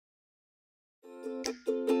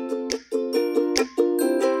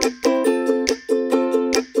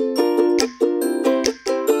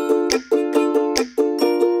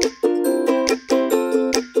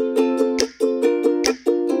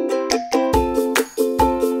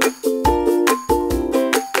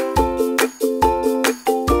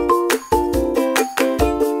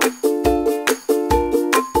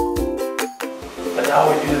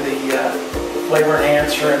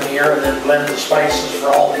dispenser in here and then blend the spices for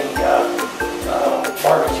all the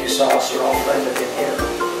barbecue sauce are all blended in here.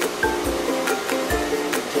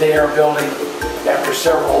 Today our building, after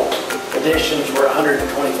several additions, we're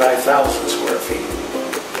 125,000 square feet,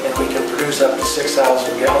 and we can produce up to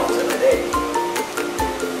 6,000 gallons in a day.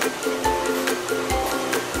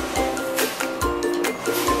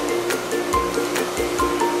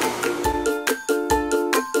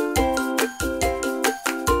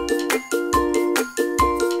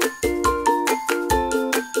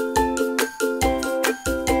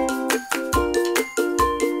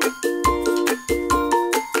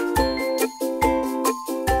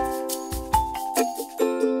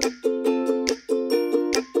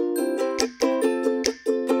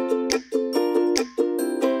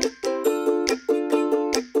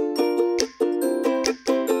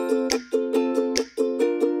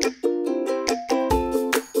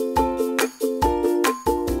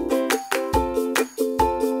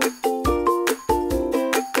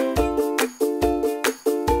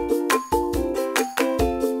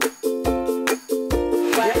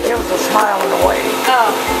 Give us a smile and a wave.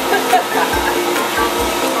 Oh.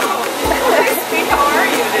 How are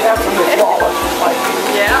you today? Definitely flawless, like you.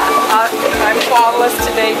 Yeah, I'm flawless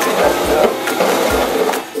today too.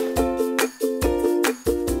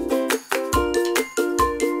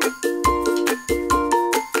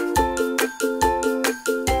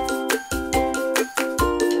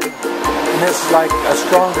 And this is like a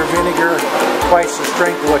stronger vinegar, twice the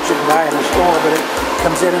strength of what you can buy in the store, but it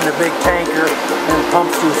comes in a big tanker and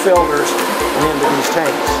pumps through filters and into these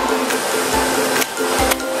tanks.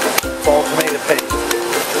 It's all tomato paste.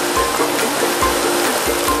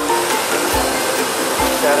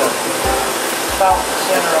 Got about the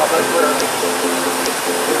center of it where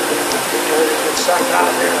everything gets sucked out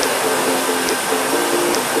of there.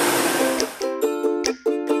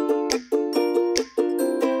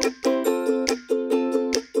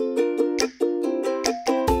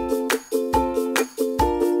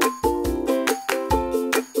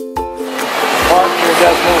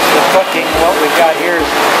 Does most of the cooking. What we've got here is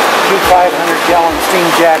two 500-gallon steam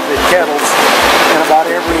jacketed kettles, and about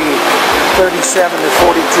every 37 to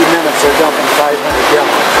 42 minutes they're dumping 500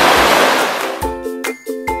 gallons.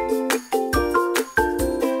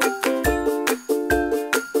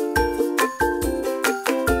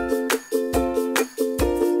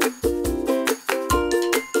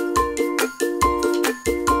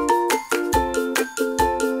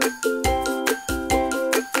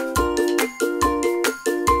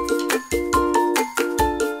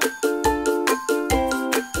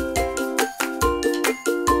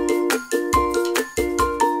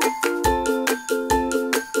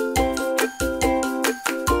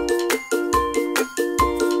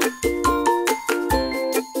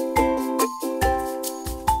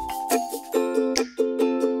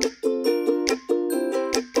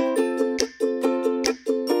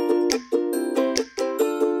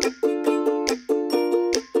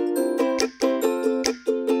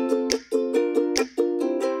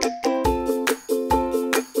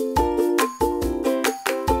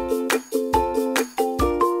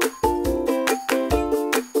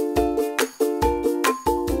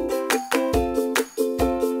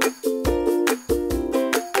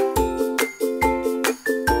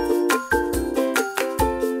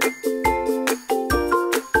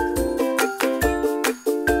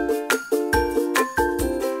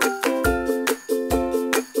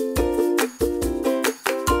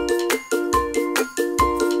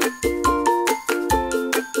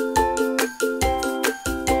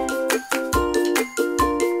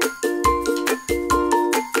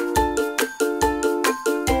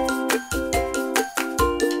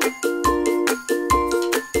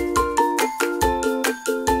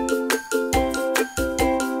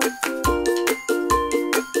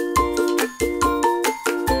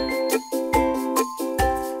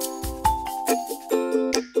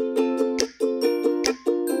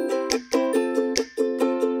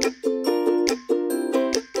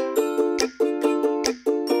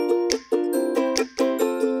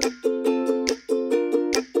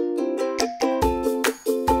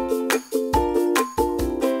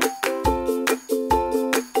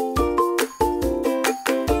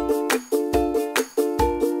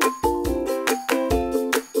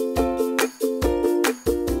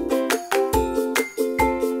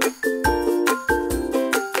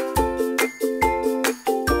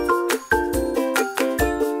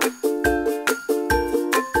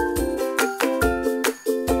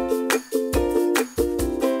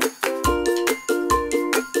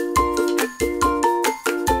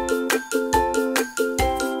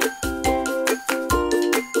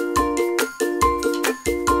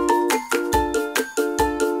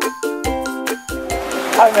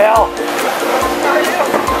 Hi, Mel. How are you?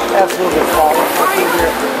 That's a little bit flavorful food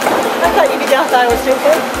here. I thought you'd be down, thought it was too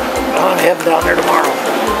good. I'm heading down there tomorrow.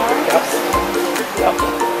 Yep. Yep.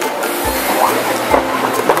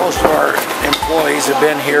 Most of our employees have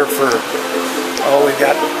been here for, we've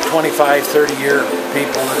got 25, 30-year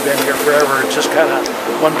people that have been here forever. It's just kind of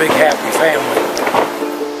one big happy family.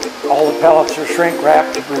 All the pellets are shrink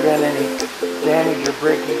wrapped to prevent any damage or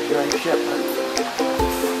breakage during shipment.